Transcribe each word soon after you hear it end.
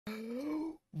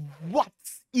What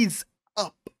is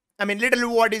up? I mean,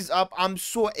 little what is up? I'm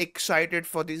so excited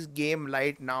for this game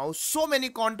right now. So many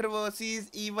controversies,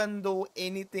 even though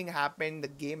anything happened, the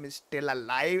game is still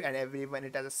alive and everyone.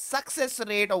 It has a success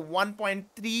rate of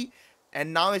 1.3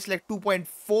 and now it's like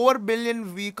 2.4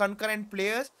 billion concurrent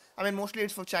players. I mean, mostly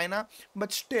it's for China,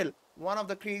 but still one of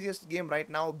the craziest game right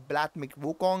now. Black Myth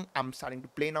Wukong. I'm starting to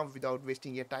play now without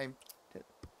wasting your time.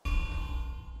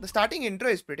 The starting intro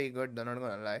is pretty good, though, not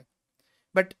gonna lie.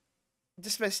 But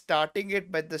just by starting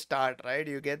it by the start, right?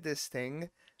 You get this thing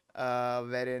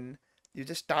wherein you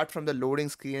just start from the loading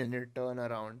screen and you turn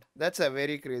around. That's a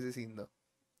very crazy scene, though.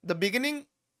 The beginning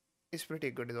is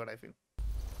pretty good, is what I feel.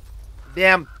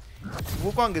 Damn,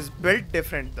 Wukong is built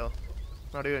different, though.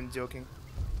 Not even joking.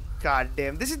 God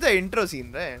damn, this is the intro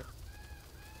scene, right?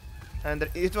 And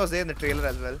it was there in the trailer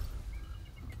as well.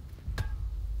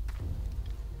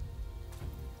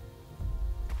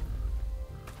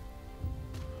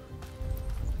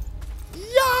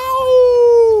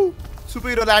 Yow!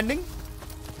 Superhero landing.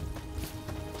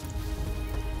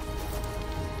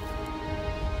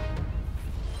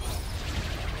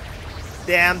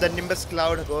 Damn, the Nimbus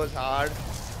cloud goes hard.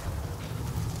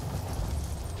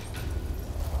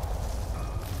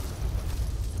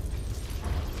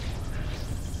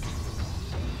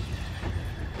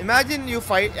 Imagine you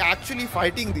actually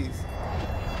fighting these.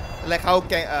 Like how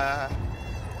the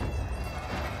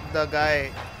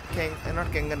guy not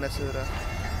Kengan Asura.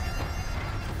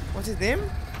 What's his name?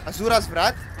 Asura's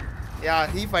Wrath? Yeah,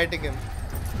 he fighting him.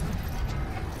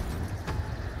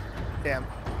 Damn.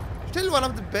 Still one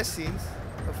of the best scenes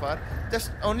so far.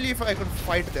 Just only if I could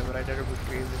fight them, right? That would be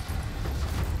crazy.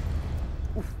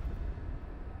 Oof.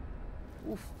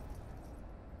 Oof.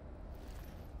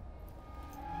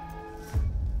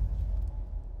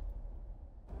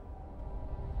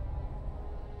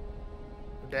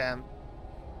 Damn.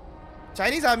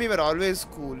 Chinese army were always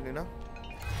cool, you know.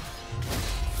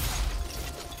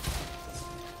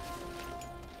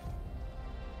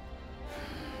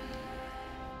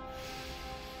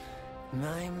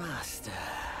 My master.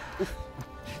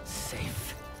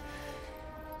 Safe.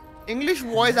 English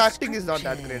voice acting is not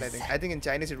that great, I think. I think in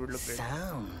Chinese it would look great.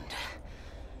 Sound.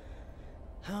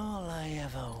 All I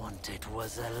ever wanted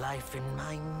was a life in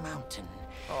my mountain.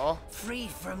 Oh. Free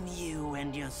from you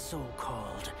and your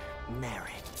so-called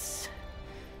merits.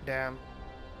 Damn.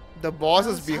 The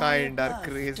bosses Those behind high are above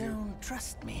crazy. Don't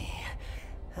trust me.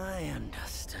 I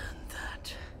understand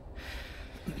that.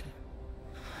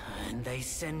 And they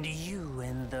send you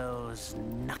and those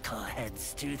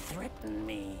knuckleheads to threaten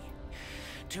me.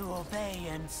 To obey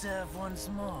and serve once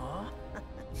more.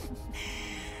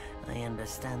 I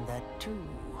understand that too.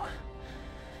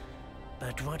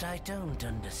 But what I don't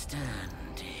understand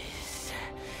is...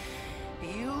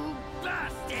 You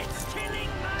bastards killing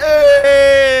my...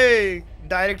 Hey!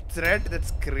 Direct threat?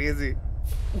 That's crazy.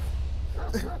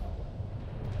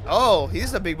 Oh,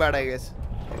 he's the big bad, I guess.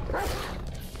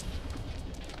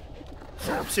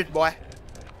 Shit, boy.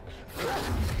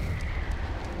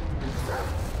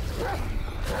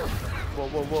 Whoa,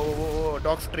 whoa, whoa, whoa, whoa.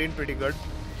 Dog's trained pretty good.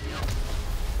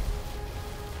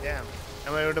 Damn.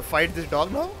 Am I going to fight this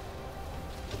dog now?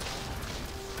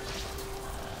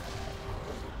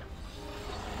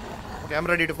 Okay, I'm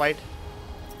ready to fight.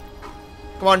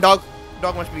 Come on, dog.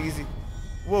 Dog must be easy.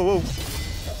 Whoa, whoa.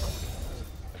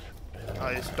 Oh,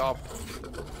 he stopped.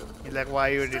 He's like,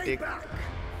 why would you take...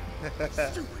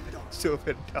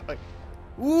 Stupid dog.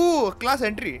 Ooh, class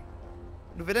entry.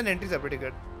 The villain entries are pretty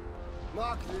good.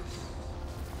 Mark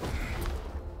this.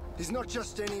 He's not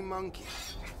just any monkey.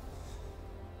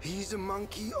 He's a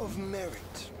monkey of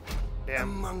merit. Damn. A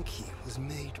monkey was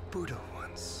made Buddha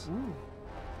once. Ooh.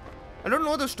 I don't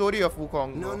know the story of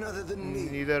Wukong. None other than me.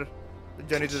 Neither the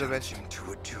journey to the west.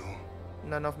 To a duel.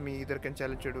 None of me either can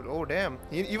challenge you to. Oh damn!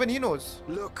 Even he knows.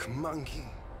 Look, monkey.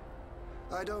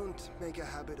 I don't make a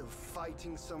habit of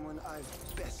fighting someone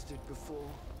I've bested before.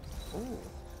 Oh.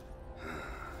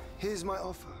 Here's my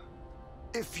offer.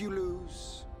 If you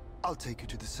lose, I'll take you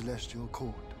to the Celestial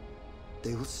Court.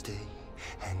 They will stay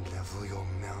and level your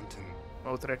mountain.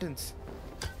 Oh, threatens.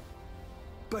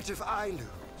 But if I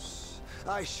lose,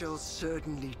 I shall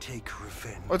certainly take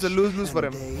revenge. Oh, it's a lose-lose for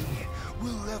him. They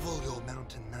will level your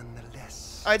mountain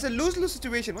nonetheless. It's a lose-lose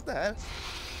situation. What the hell?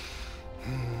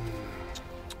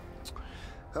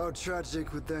 How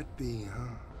tragic would that be, huh?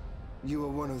 You are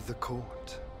one of the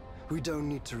court. We don't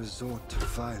need to resort to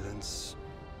violence.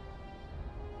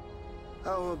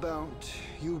 How about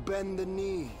you bend the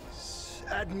knees,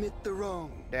 admit the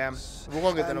wrong? Damn,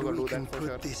 Wokong is not gonna do that for sure.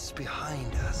 Put this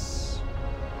behind us.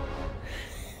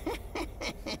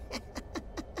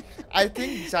 I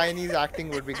think Chinese acting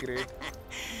would be great.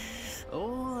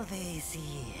 these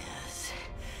years.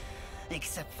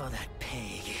 Except for that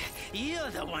pig. You're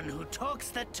the one who talks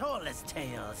the tallest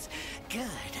tales. Good.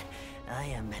 I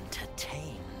am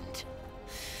entertained.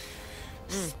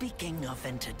 Speaking of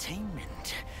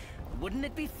entertainment, wouldn't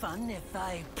it be fun if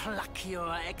I pluck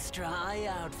your extra eye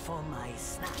out for my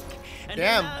snack and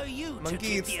allow you to monkey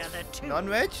keep eats the other two?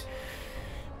 non-veg?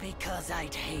 Because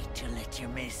I'd hate to let you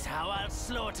miss how I'll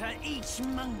slaughter each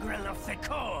mongrel of the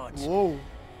court. Whoa.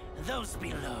 Those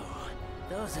below,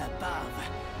 those above,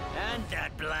 and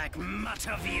that black mutt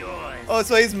of yours. Oh,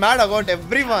 so he's mad about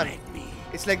everyone. Let me.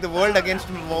 It's like the world against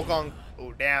Wokong.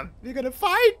 Oh, damn. We're gonna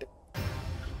fight.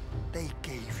 They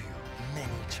gave you many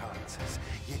chances,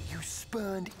 yet you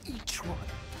spurned each one.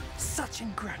 Such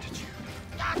ingratitude.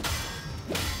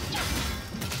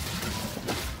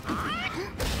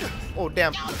 Oh,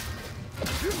 damn.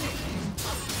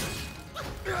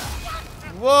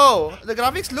 Whoa. The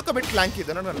graphics look a bit clunky,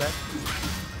 they're not gonna lie.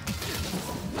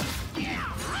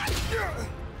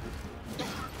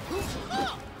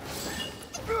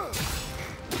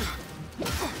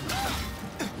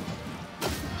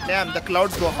 Damn, the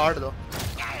clouds go hard though.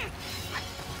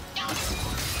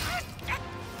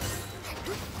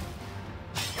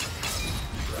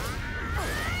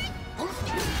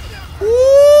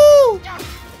 Woo!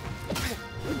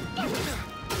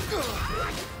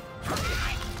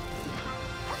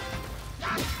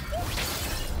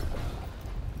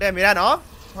 Damn, he ran off.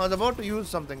 I was about to use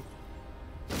something.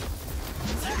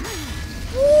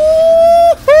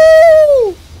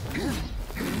 Woo-hoo!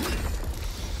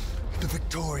 The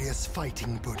victorious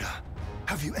fighting Buddha.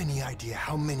 Have you any idea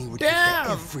how many would give their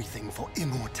everything for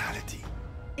immortality?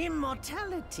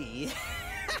 Immortality?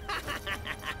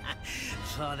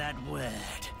 For that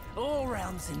word, all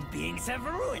realms and beings have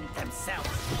ruined themselves.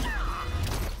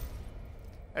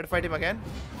 I had to fight him again.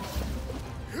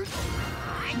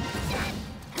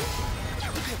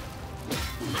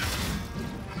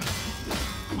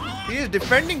 He is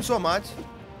defending so much.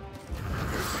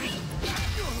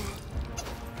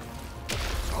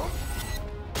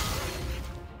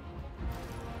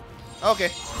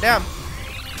 Okay, damn.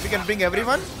 We can bring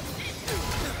everyone.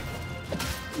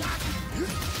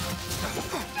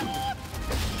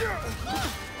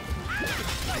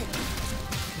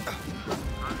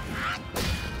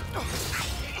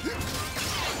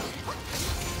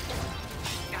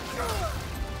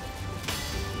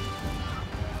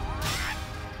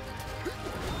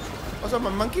 Also,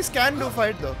 my monkeys can do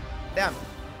fight though. Damn.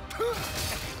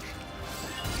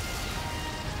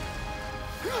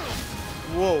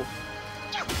 Whoa.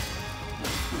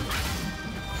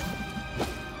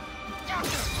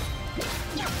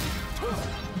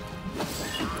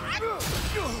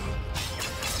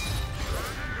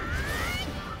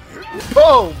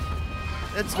 Boom!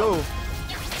 Let's go.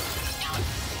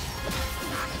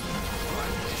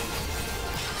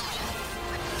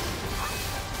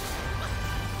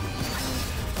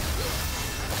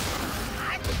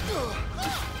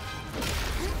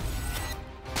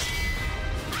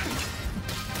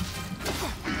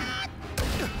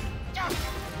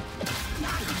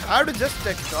 I have to just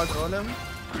dodge roll him.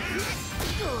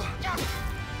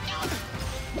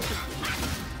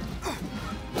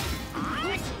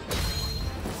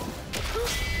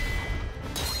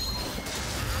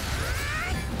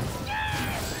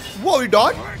 Whoa, he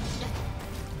dodged?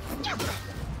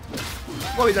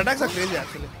 Whoa, his attacks are crazy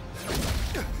actually.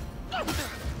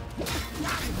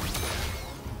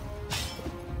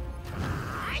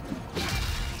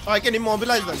 Oh, I can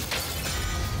immobilize them.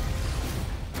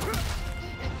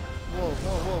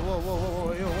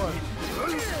 Whoa, yo, what?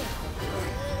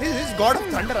 He's God of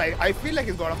Thunder. I feel like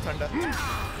he's God of Thunder.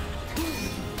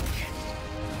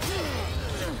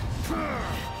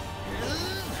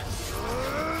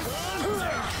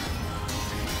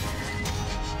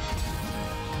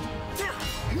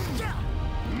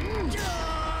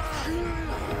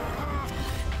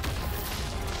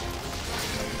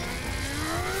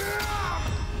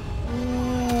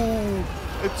 Ooh,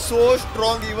 it's so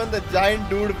strong, even the giant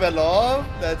dude fell off.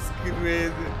 That's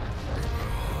crazy.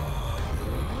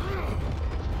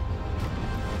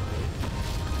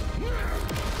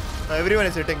 Everyone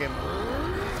is hitting him.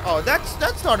 Oh, that's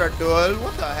not a duel.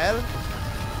 What the hell?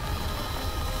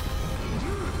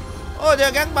 Oh,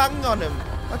 they're gangbanging on him.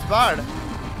 That's bad.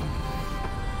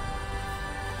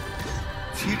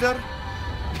 Cheater.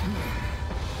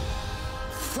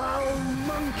 Foul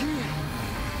monkey!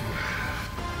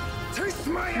 Taste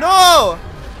my No!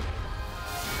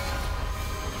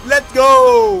 Let's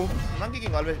go! Monkey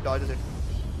King always dodges it.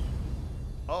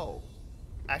 Oh.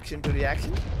 Action to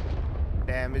reaction?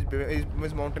 Damn,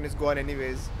 his mountain is gone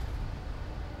anyways.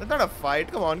 That's not a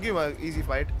fight. Come on, give him an easy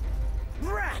fight.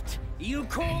 Brat, you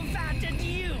call that a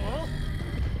duel?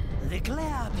 The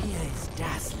glare up here is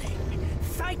dazzling.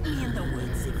 Fight me in the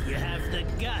woods if you have the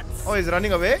guts. Oh, he's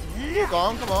running away?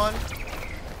 Wukong, come on.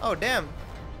 Oh, damn.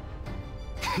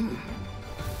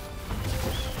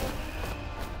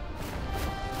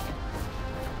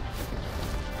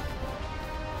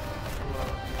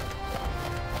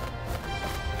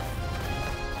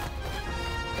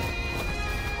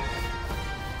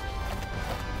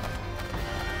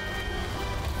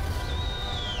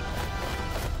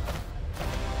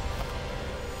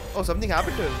 Oh, something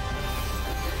happened to him.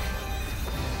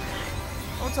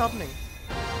 What's happening?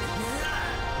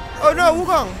 Oh no,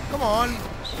 Wukong! Come on!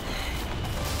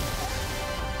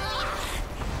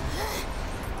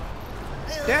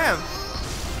 Damn!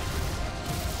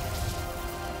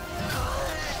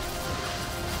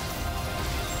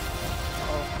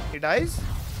 Oh, he dies?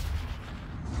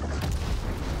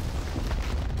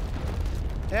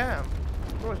 Damn!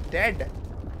 Bro's dead.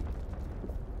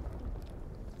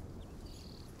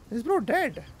 Is bro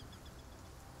dead?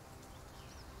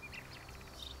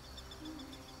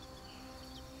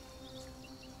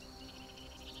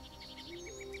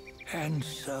 And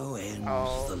so ends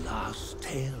the last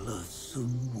tale of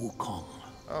Sun Wukong.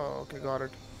 Oh, okay, got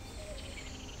it.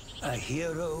 A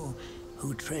hero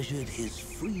who treasured his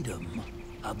freedom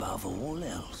above all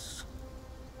else.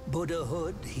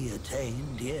 Buddhahood he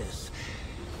attained, yes,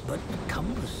 but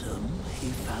cumbersome he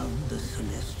found the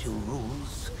celestial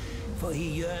rules, for he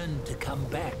yearned to come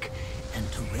back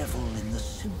and to revel in the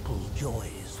simple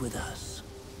joys with us.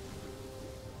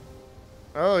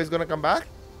 Oh, he's gonna come back?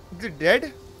 Is he dead?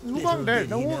 Is Wukong Little dead? did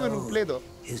No he one know, can play though.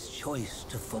 his choice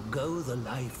to forgo the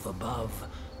life above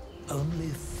only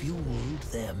fueled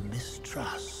their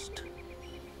mistrust.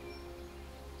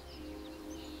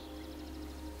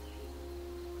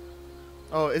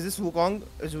 Oh, is this Wukong?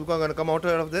 Is Wukong gonna come out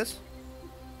of this?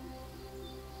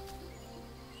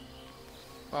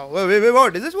 Oh, wait,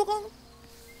 what? Is this Wukong?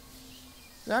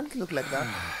 Doesn't look like that.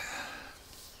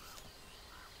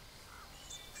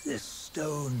 This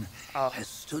stone has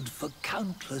stood for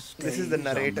countless days This is the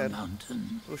narrator on the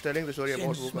mountain. who's telling the story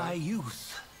about Since Wukong. my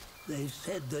youth, they've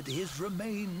said that his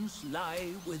remains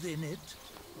lie within it.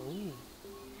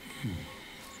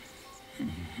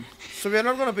 So we are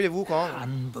not gonna play Wukong.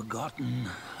 Unbegotten,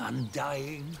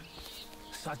 undying.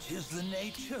 Such is the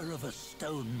nature of a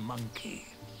stone monkey.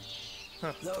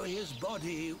 Though his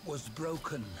body was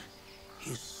broken,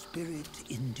 his spirit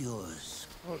endures.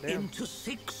 Oh, damn. Into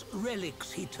 6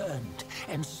 relics he turned,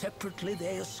 and separately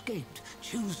they escaped,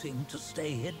 choosing to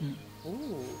stay hidden.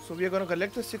 Ooh, so we are gonna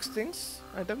collect the 6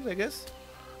 items, I guess.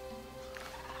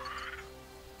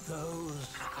 Those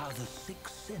are the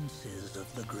 6 senses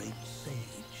of the great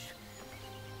sage.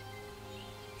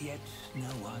 Yet no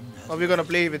one has... Or we're gonna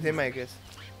play with him, I guess.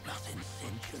 Not in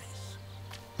centuries.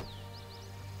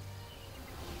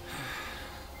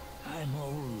 I'm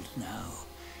old now.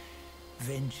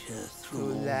 Venture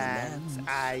through all lands lands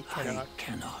I I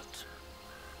cannot.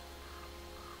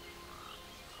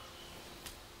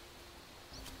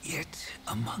 Yet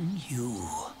among you,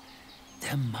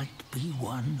 there might be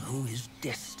one who is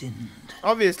destined.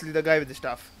 Obviously, the guy with the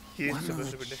staff. He is One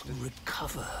supposed to be to distant.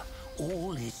 recover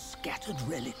all his scattered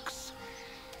relics.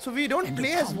 So we don't And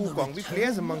play as upon the Wukong, we play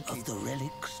as a return monkey. of the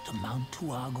relics to Mount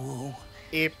Tuaguo,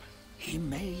 Ape. he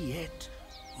may yet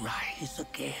rise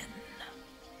again.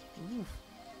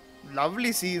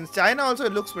 Lovely scenes. China also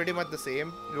looks pretty much the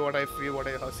same. What I feel, what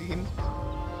I have seen.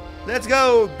 Let's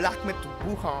go, Black Myth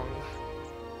Wukong.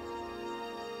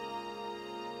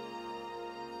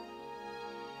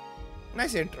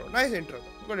 Nice intro. Nice intro.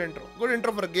 Good intro. Good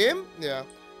intro for a game. Yeah.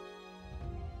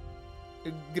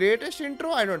 The greatest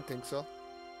intro? I don't think so.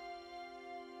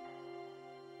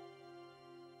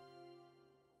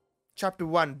 Chapter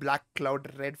 1, Black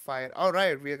Cloud, Red Fire.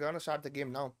 Alright, we are gonna start the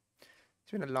game now.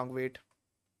 It's been a long wait.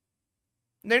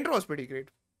 The intro was pretty great.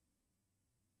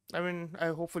 I mean,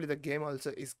 hopefully the game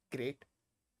also is great.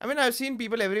 I mean, I've seen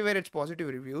people everywhere, it's positive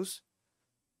reviews.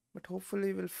 But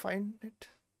hopefully we'll find it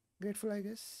grateful, I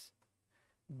guess.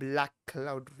 Black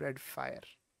Cloud, Red Fire.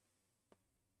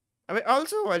 I mean,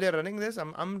 also, while you're running this,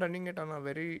 I'm running it on a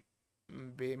very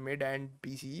mid-end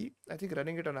PC. I think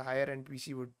running it on a higher-end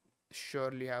PC would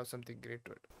surely have something great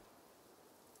to it.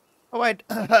 Alright.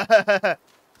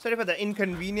 Sorry for the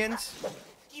inconvenience.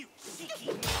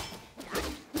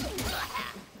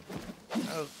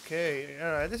 Okay,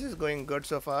 alright, this is going good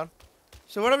so far.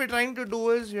 So what are we trying to do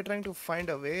is, we're trying to find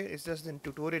a way. It's just in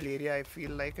tutorial area, I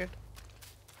feel like it.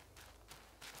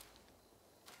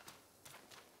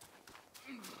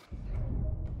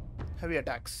 Heavy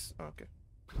attacks. Okay.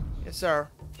 Yes, sir.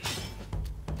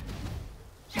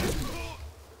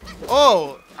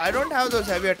 Oh, I don't have those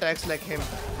heavy attacks like him,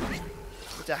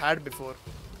 which I had before.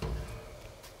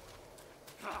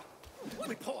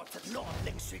 Report that Lord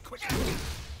Link's request.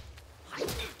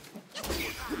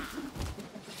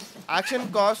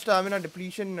 Action cost, stamina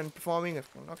depletion, and performing.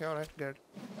 Okay, alright, good.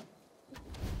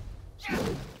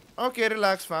 Okay,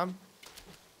 relax, fam.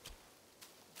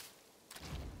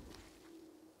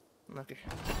 Okay.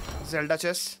 Zelda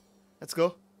chess. Let's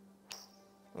go.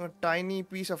 A tiny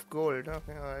piece of gold.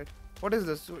 Okay, alright. What is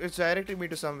this? It's directing me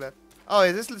to somewhere. Oh,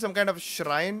 is this some kind of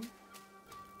shrine?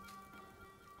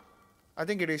 I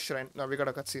think it is shrine. No, we got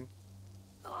a cutscene.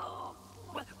 Oh,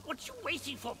 what you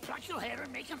waiting for? Pluck your hair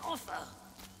and make an offer.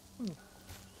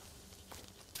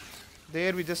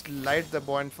 There we just light the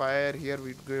bonfire. Here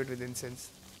we do it with incense.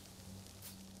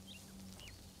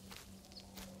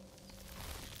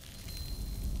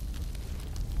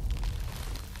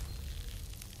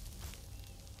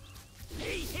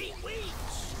 Hey, wait!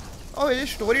 Oh, it is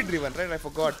story driven, right? I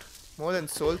forgot. More than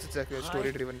souls, it's actually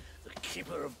story driven. The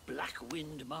keeper of Black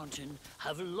Wind Mountain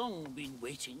have long been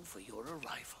waiting for your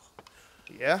arrival.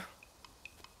 Yeah.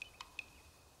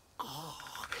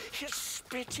 Ah, his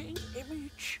spitting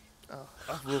image. Oh,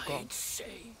 of Wukong. I'd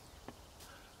say.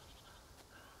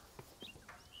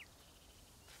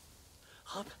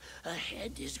 Up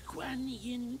ahead is Guan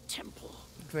Yin Temple.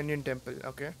 Guanyin Temple,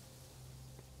 okay.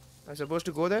 I'm supposed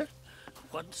to go there?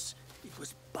 Once it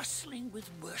was bustling with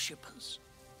worshippers.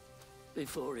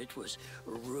 Before it was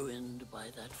ruined by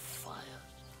that fire.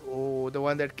 Oh, the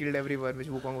one that killed everyone, which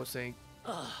Wukong was saying.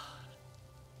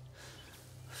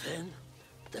 Then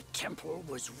the temple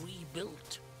was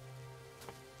rebuilt.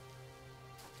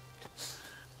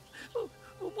 Oh,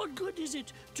 what good is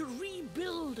it to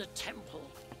rebuild a temple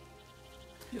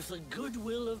if the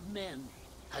goodwill of men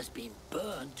has been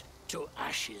burned to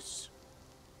ashes?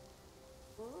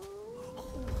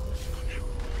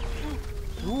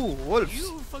 Ooh, wolves.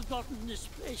 You've forgotten this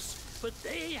place, but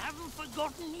they haven't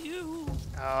forgotten you.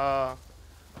 Ah.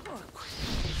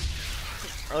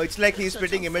 Oh, it's like he's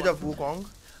spitting image of Wukong.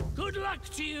 Good luck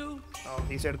to you. Oh,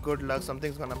 he said good luck.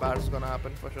 Something's bad's gonna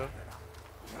happen for sure.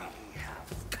 We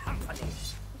have company.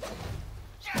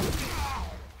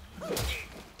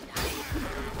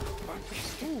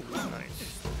 Ooh,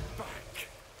 nice.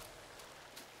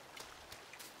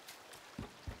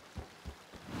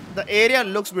 The area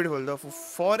looks beautiful. The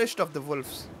forest of the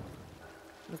wolves.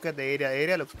 Look at the area.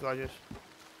 Area looks gorgeous.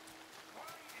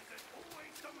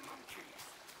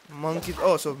 Monkeys.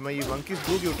 Oh, so my monkeys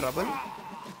do give trouble.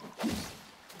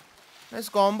 His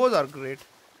combos are great.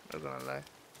 Not gonna lie.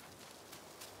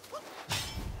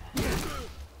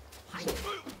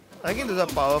 I think these are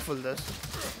powerful. This.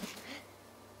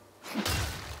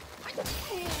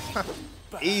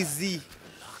 Easy.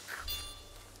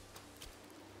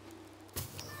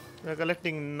 We're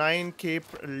collecting 9k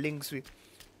links.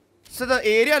 So the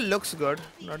area looks good.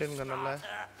 Not even gonna lie.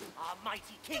 Our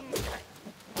mighty king.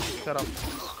 Shut up.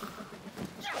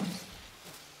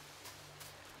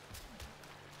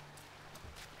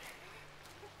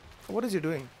 What is he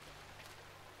doing?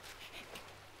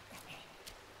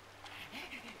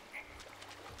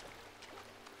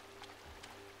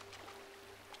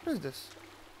 What is this?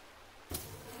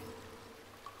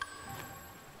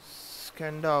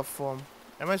 Skanda form.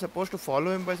 Am I supposed to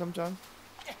follow him by some chance?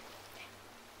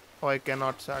 Oh, I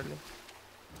cannot, sadly.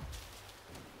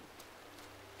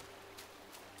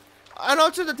 And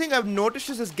also the thing I've noticed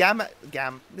is this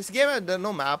this game there are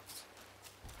no maps.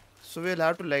 So we'll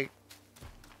have to like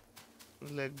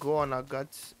go on our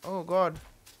guts. Oh god.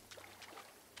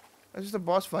 Is this the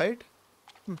boss fight?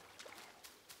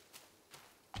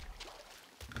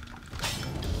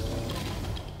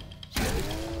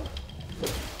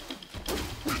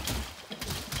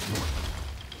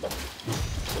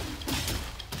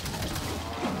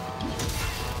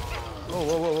 Oh,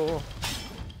 whoa.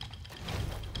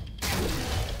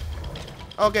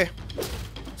 Okay.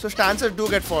 So stances do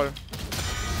get fall.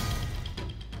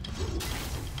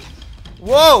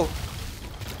 Whoa!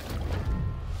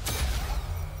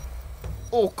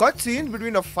 Oh, cutscenes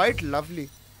between a fight, lovely.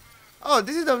 Oh,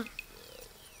 this is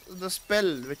the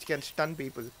spell which can stun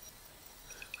people.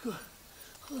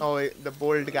 Oh, the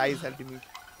bold guy is helping me.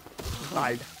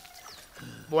 Bald.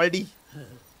 Baldy.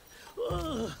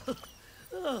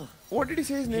 What did he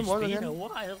say his name was It's again? been a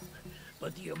while,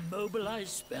 but the immobilized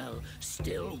spell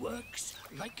still works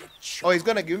like a charm. Oh, he's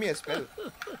gonna give me a spell.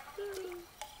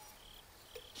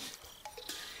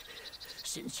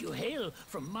 Since you hail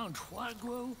from Mount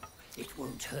Huaguo, it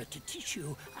won't hurt to teach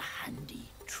you a handy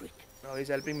trick. Oh, he's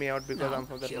helping me out because Now, I'm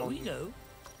from that here we mountain. go.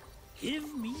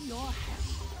 Give me your hand.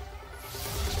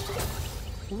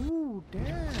 Ooh,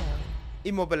 damn.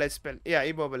 Immobilize spell. Yeah,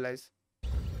 immobilize.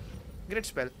 Great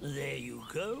spell. There you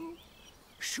go.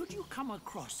 Should you come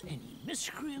across any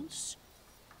miscreants,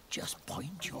 just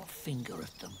point your finger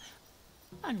at them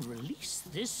and release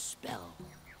this spell.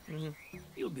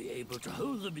 You'll be able to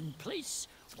hold them in place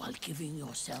while giving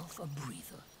yourself a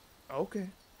breather. Okay.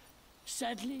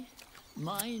 Sadly,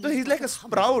 mine So is he's but like a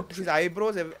humble sprout. His trick.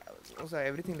 eyebrows, also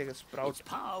everything like a sprout. Its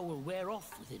power will wear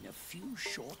off within a few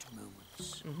short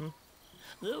moments.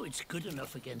 Though it's good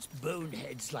enough against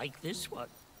boneheads like this one.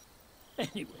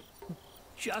 Anyway,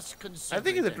 just consider I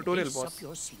think he's a it an tutorial ace boss. up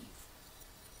your sleeve.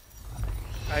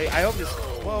 I hope this.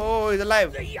 Whoa, he's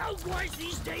alive. The young boys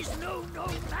these days know no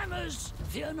manners.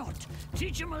 Fear not.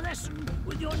 Teach them a lesson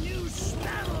with your new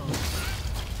spell.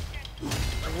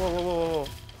 Whoa.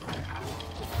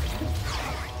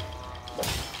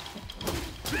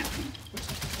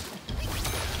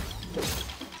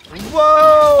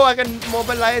 Whoa! I can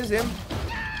mobilize him.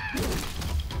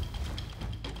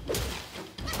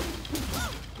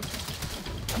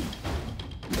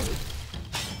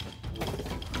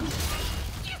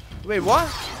 Wait, what?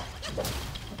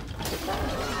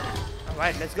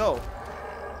 Alright, let's go.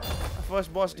 Our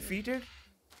first boss defeated.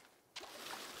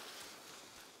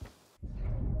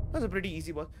 That's a pretty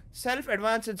easy boss.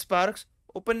 Self-advance and sparks.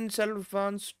 Open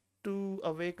self-advance to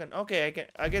awaken. Okay,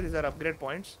 I guess these are upgrade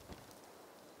points.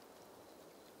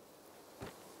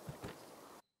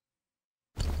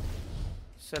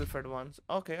 Self-advance.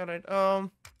 Okay, alright.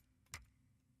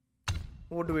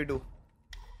 What do we do?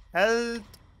 Health,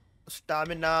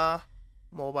 stamina,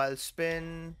 mobile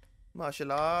spin,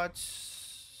 martial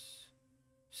arts,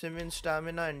 Simmons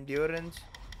stamina, endurance.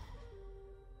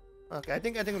 Okay, I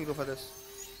think we'll go for this.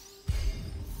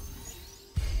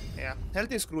 Yeah,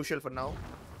 health is crucial for now.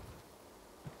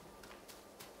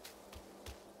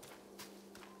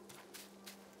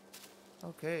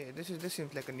 Okay, this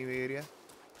seems like a new area.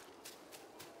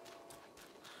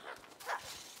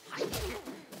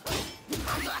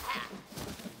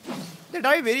 They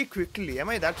die very quickly. Am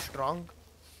I that strong?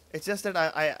 It's just that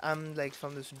I'm like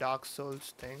from this Dark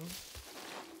Souls thing.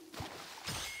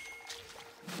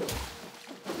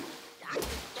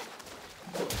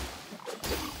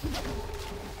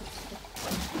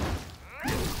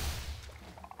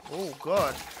 Oh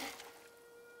god.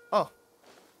 Oh.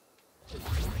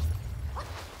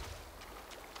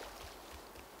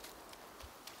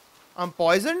 I'm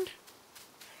poisoned?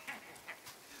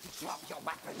 Drop your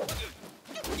weapon.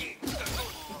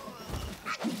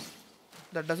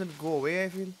 That doesn't go away, I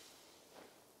feel.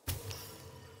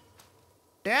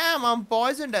 Damn, I'm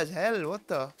poisoned as hell. What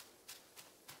the?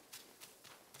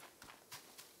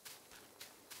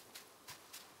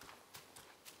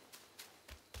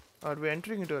 Are we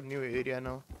entering into a new area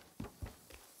now?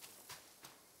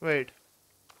 Wait.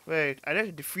 I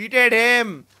just defeated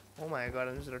him! Oh my god,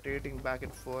 I'm just rotating back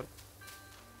and forth.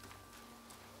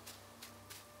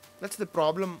 That's the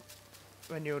problem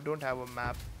when you don't have a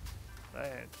map.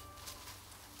 Right.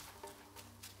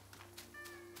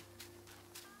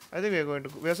 I think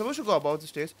we're supposed to go above the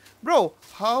stairs. Bro,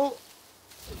 how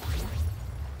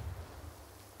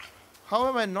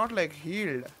am I not like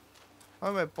healed? How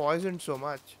am I poisoned so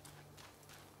much?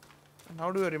 And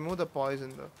how do I remove the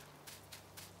poison though?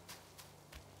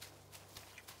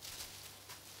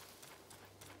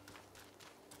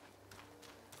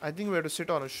 I think we have to sit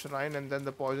on a shrine and then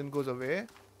the poison goes away.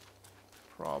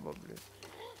 Probably.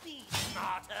 Be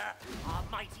smarter, our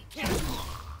mighty king.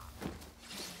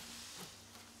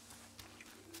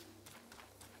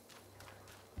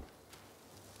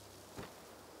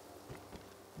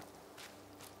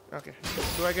 Okay.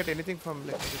 Do I get anything from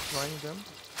like destroying them?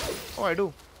 Oh, I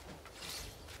do.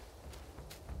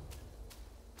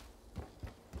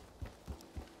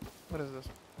 What is this?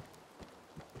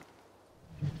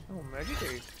 Oh,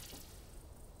 meditate.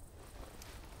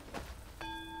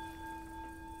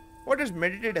 What does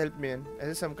meditate help me in? Is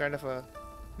this some kind of a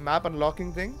map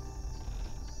unlocking thing?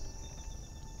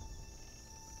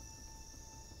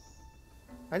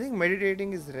 I think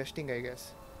meditating is resting, I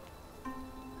guess.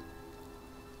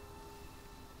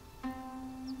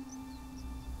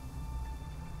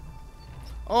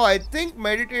 Oh, I think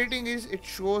meditating is, it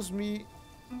shows me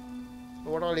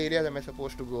what all areas am I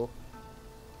supposed to go.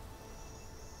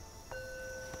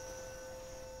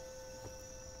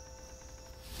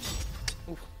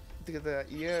 Oof, the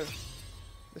ear,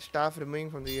 the staff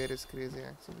removing from the ear is crazy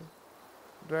actually.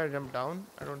 Do I jump down?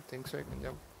 I don't think so, I can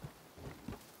jump.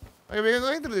 Okay, we're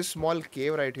going through this small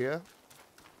cave right here.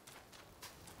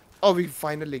 Oh, we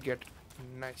finally get.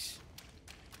 Nice.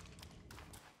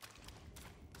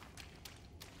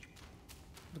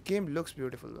 The game looks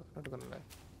beautiful though, not gonna lie.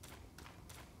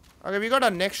 Okay, we got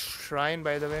our next shrine,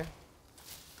 by the way.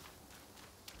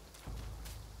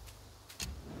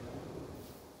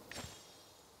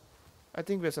 I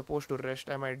think we're supposed to rest.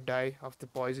 I might die of the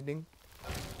poisoning.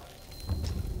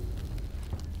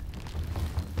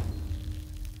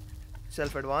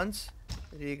 Self-advance.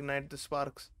 Reignite the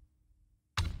sparks.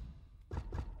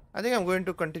 I think I'm going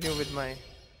to continue with my...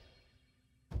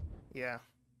 Yeah.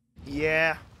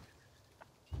 Yeah.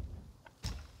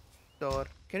 Door.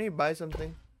 Can you buy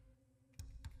something?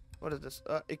 What is this?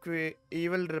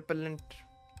 Evil repellent.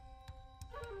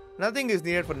 Nothing is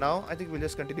needed for now. I think we'll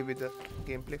just continue with the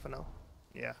gameplay for now.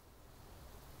 Yeah.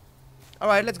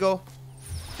 Alright, let's go.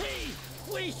 Hey,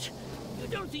 wait! You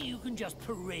don't think you can just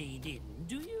parade in,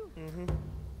 do you?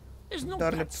 It's not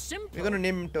Turnip. that simple. We're gonna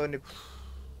name him Turnip.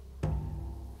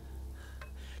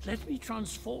 Let me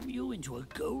transform you into a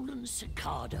golden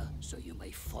cicada so you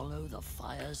may follow the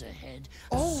fires ahead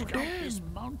and Oh, scout damn. this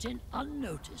mountain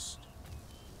unnoticed.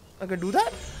 I can do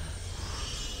that?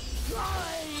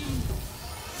 Fly!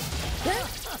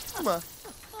 Damn.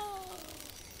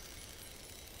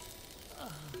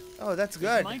 Oh, that's It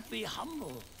good. might be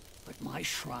humble, but my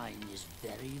shrine is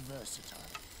very versatile.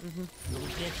 You'll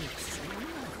get it soon.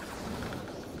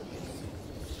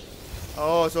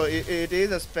 Oh, so it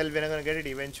is a spell. We're not gonna get it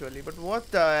eventually. But what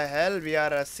the hell? We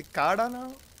are a cicada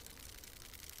now?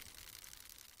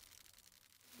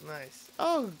 Nice.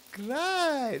 Oh,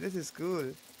 great. This is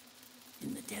cool.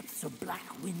 In the depths of Black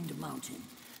Wind Mountain,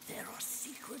 there are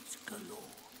secrets galore.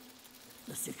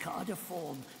 The cicada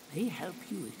form may help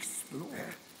you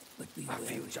explore, but be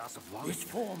wary. This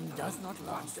form does not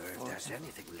last forever.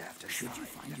 Should you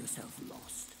find yourself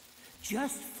lost,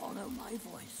 just follow my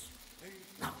voice.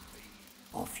 Now,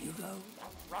 off you go.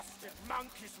 The rusted monk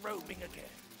is roaming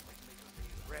again.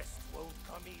 Rest won't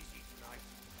come easy tonight.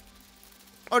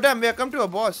 Oh, damn. We have come to a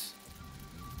boss.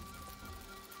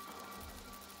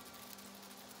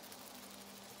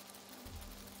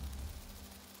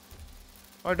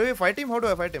 Or do we fight him? How do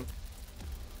I fight him?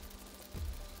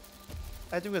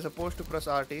 I think we're supposed to press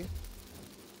RT.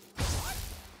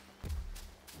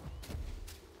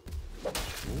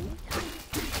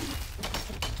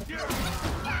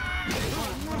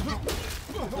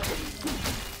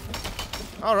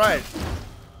 Alright.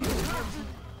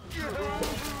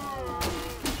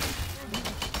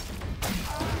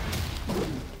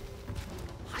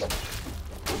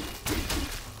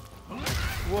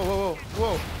 Whoa, whoa,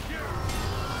 whoa, whoa.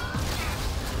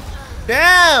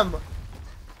 Damn!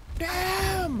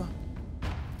 Damn!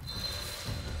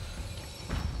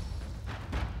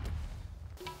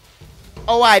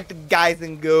 Alright, guys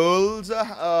and girls.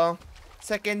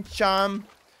 Second charm.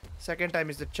 Second time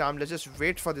is the charm. Let's just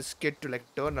wait for this kid to like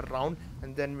turn around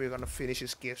and then we're gonna finish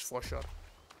his case for sure.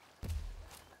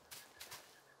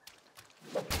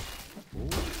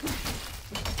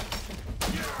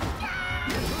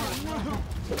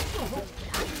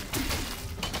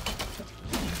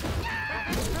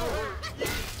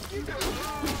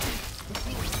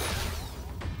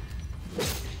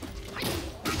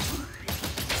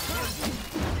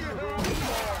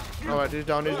 Alright, he's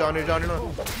down, he's down, he's down, he's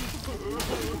down.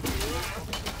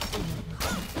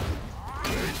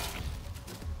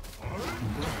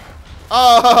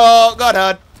 Oh, got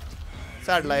hurt.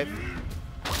 Sad life.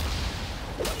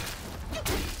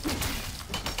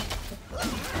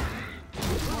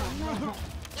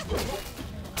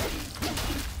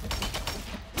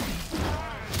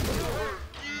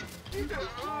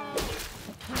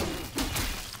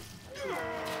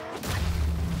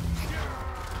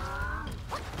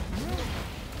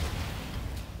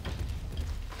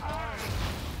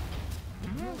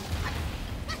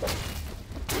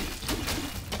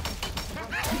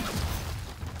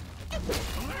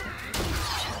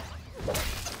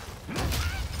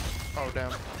 Oh,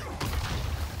 damn.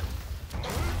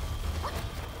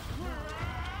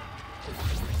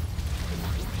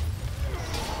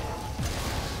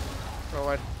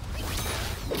 Alright.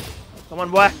 Come on,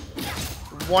 boy.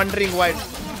 Wandering wide.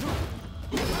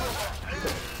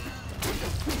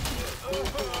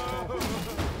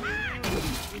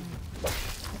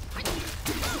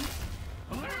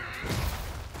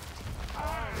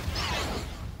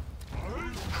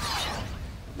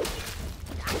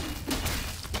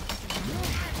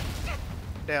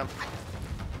 Damn.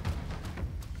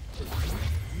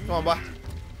 Come on, boy.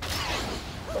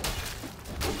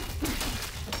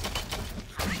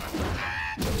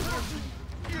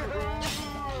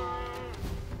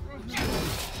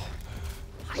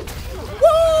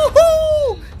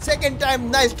 Woohoo! Second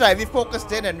time, nice try. We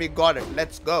focused in and we got it.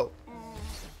 Let's go.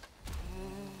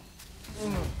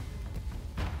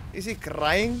 Is he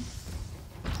crying?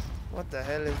 What the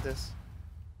hell is this?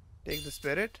 Take the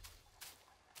spirit?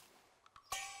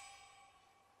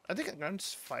 I think I can't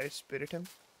fire spirit him.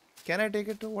 Can I take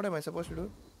it too? What am I supposed to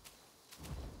do?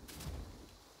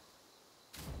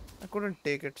 I couldn't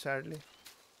take it, sadly.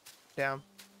 Damn.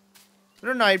 I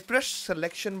don't know, I pressed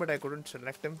selection, but I couldn't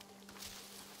select him.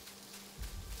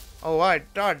 Oh,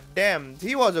 god damn.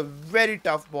 He was a very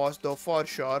tough boss, though, for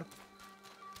sure.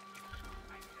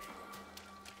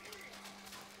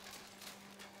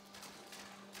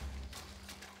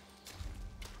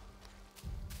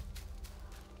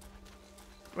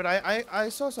 But I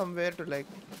saw somewhere to, like,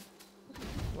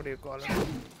 what do you call it?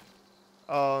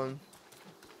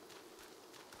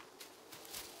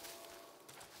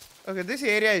 Okay, this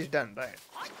area is done, right?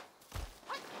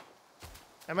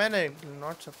 Am I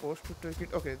not supposed to take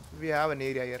it? Okay, we have an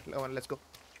area here. Come on, let's go.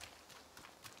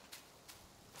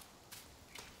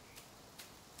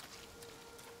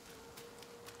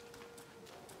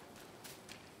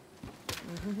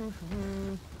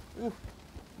 Ooh,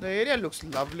 the area looks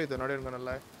lovely though, not even gonna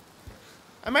lie.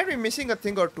 I might be missing a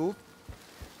thing or two.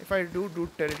 If I do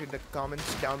tell it in the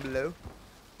comments down below.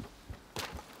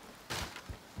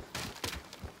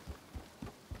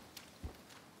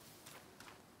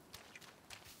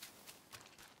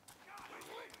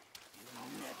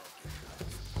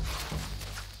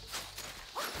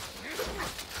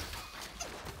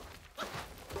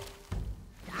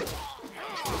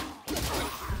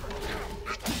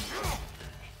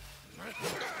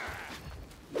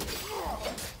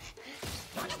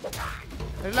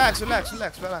 Relax, man.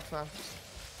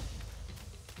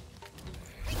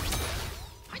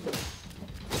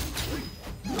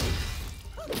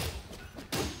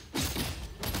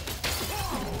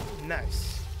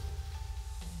 Nice.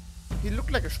 He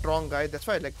looked like a strong guy, that's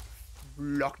why I like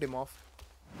blocked him off.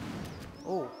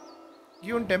 Oh.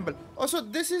 Gion temple. Oh, so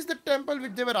this is the temple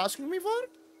which they were asking me for?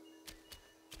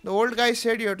 The old guy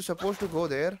said you're supposed to go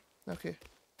there. Okay.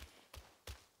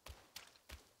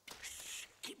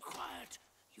 Keep quiet.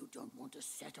 You don't want to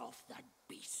set off that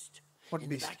beast. What In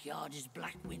beast? the backyard is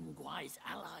Blackwind Gwai's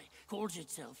ally. Calls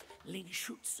itself Ling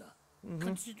Shutsa.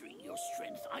 Considering your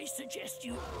strength, I suggest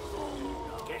you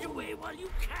get away while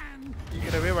you can.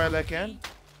 Get away while I can.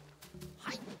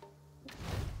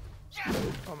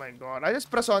 Oh my god, I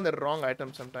just press on the wrong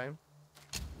item sometime.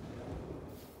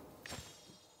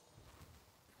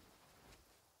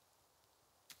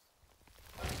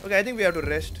 Okay, I think we have to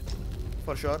rest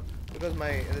for sure because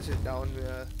this is down.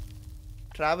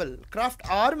 Travel, craft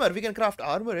armor. We can craft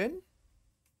armor in.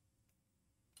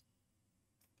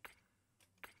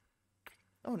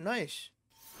 Oh, nice.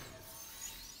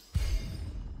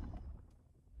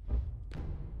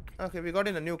 Okay, we got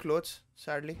in a new clothes.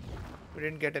 Sadly, we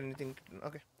didn't get anything.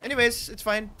 Okay. Anyways, it's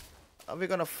fine. We're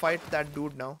gonna fight that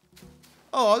dude now.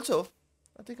 Oh, also,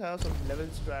 I think I have some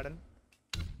levels to add in.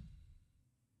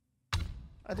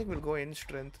 I think we'll go in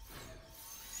strength.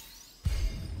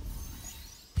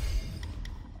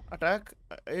 Attack.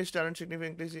 Age talent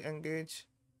significantly engage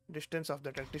distance of the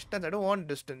attack. Distance. I don't want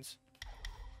distance.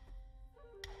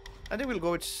 I think we'll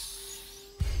go with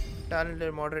talent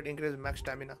and moderate increase max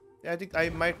stamina. Yeah, I think I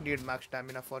might need max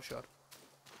stamina for sure.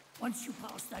 Once you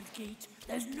pass that gate,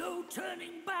 there's no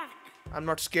turning back. I'm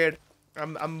not scared.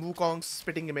 I'm Wukong's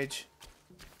spitting image.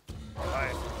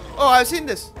 Alright. Oh, I've seen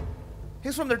this.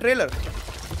 He's from the trailer.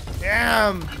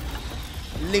 Damn.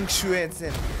 Link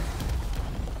Shuensen.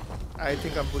 I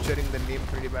think I'm butchering the name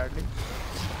pretty badly.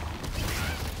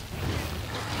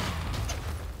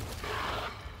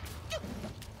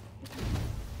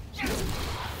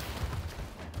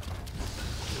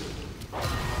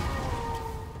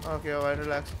 Okay, alright,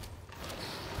 relax.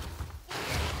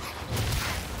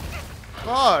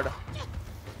 God!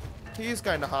 He is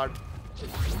kinda hard.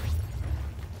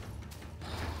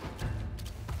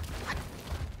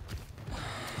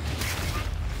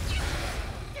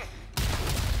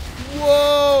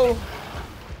 Whoa!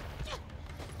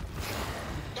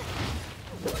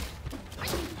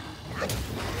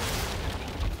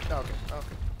 Okay.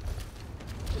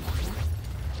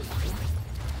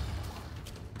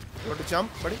 You want to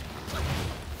jump, buddy?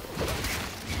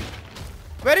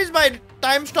 Where is my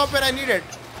time stop when I need it?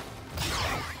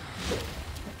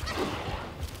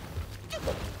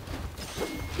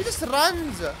 He just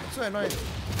runs. It's so annoying.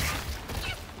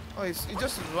 Oh, he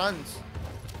just runs.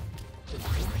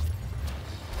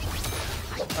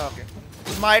 Okay.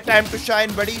 My time to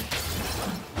shine, buddy.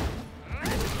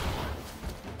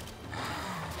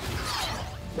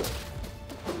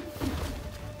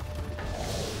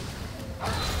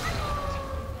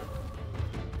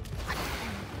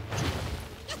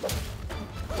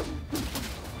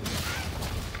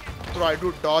 try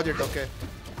to dodge it, okay.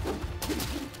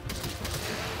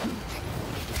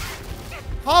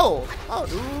 How? How,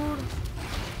 dude?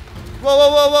 Whoa, whoa,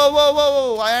 whoa, whoa, whoa,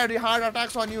 whoa, whoa. I had hard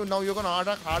attacks on you. Now you're gonna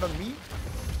attack hard on me?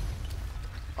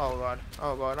 Oh god.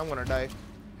 Oh god, I'm gonna die.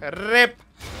 Rip!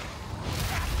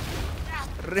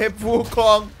 Rip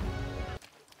Wukong!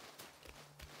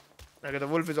 Okay, the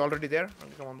wolf is already there.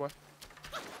 Okay, come on, boy.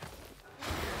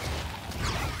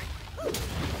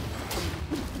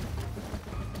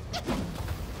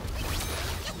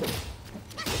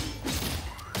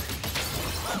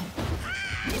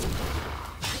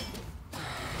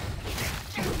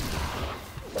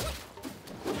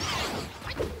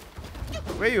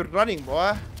 Where are you running,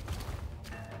 boy?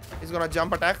 He's gonna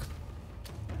jump attack.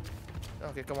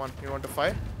 Okay, come on. You want to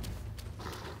fight?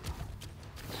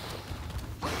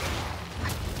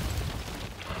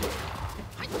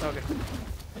 Okay.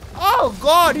 Oh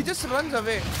god, he just runs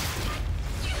away.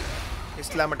 His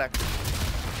slam attack.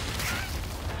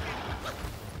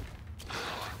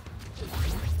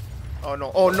 Oh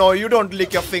no, oh no, you don't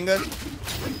lick your fingers.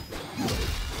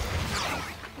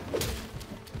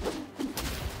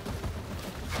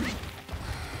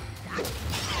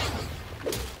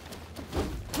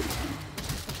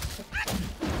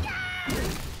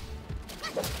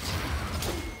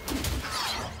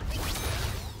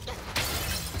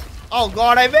 Oh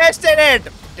god, I wasted it!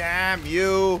 Damn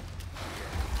you!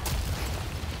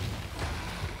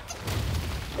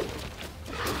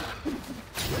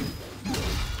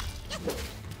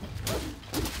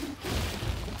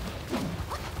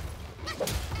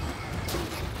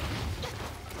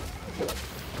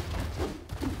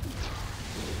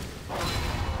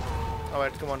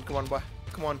 Alright, come on, boy.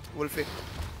 Come on, Wolfie.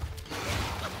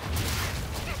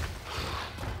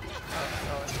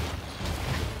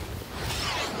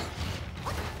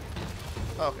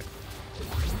 Okay.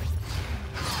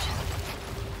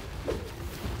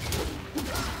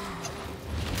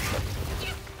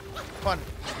 Fun.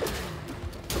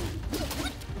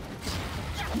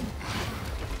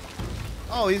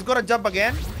 Oh, he's gonna jump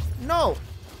again? No!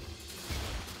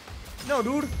 No,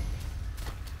 dude.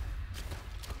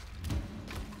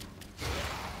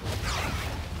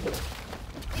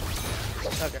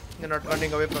 Okay, you're not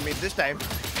running away from me this time.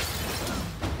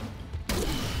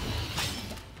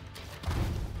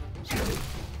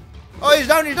 Oh, he's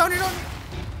down, he's down, he's down.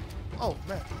 Oh,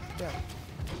 man. Damn.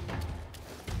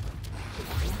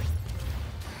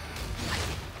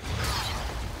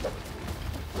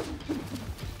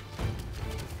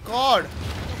 God.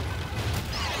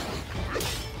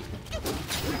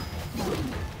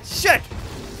 Shit.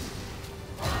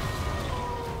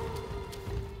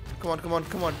 Come on, come on,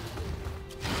 come on.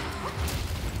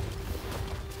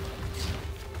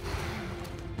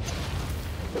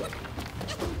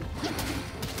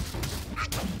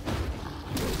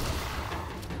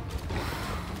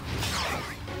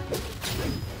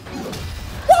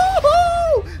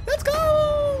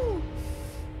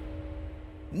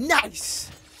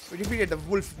 Nice! We defeated the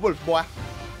wolf boy.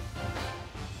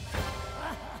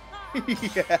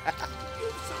 Yeah.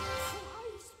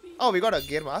 Oh, we got a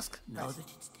gear mask. Now that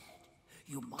it's dead,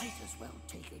 you might as well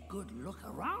take a good look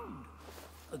around.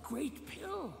 A great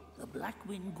pill the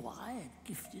Black-Winged Guy had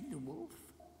gifted the wolf.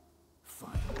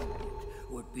 Finding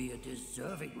it would be a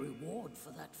deserving reward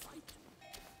for that fight.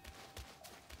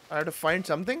 I have to find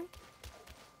something.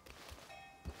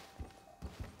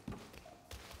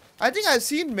 I think I've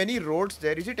seen many roads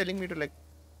there. Is he telling me to like...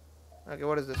 Okay,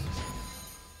 what is this?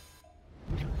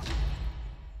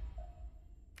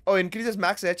 Oh, increases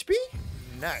max HP?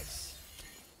 Nice.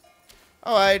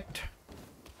 Alright.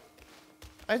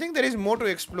 I think there is more to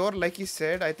explore. Like he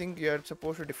said, I think you're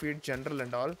supposed to defeat General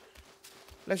and all.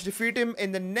 Let's defeat him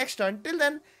in the next one. Till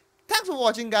then, thanks for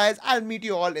watching, guys. I'll meet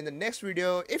you all in the next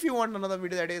video. If you want another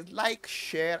video, that is, like,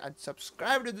 share, and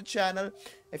subscribe to the channel.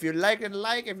 If you like it,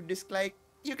 like. If you dislike,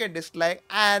 you can dislike.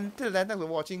 And till then, thanks for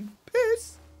watching.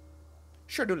 Peace.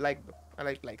 Sure do like though. I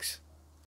like likes.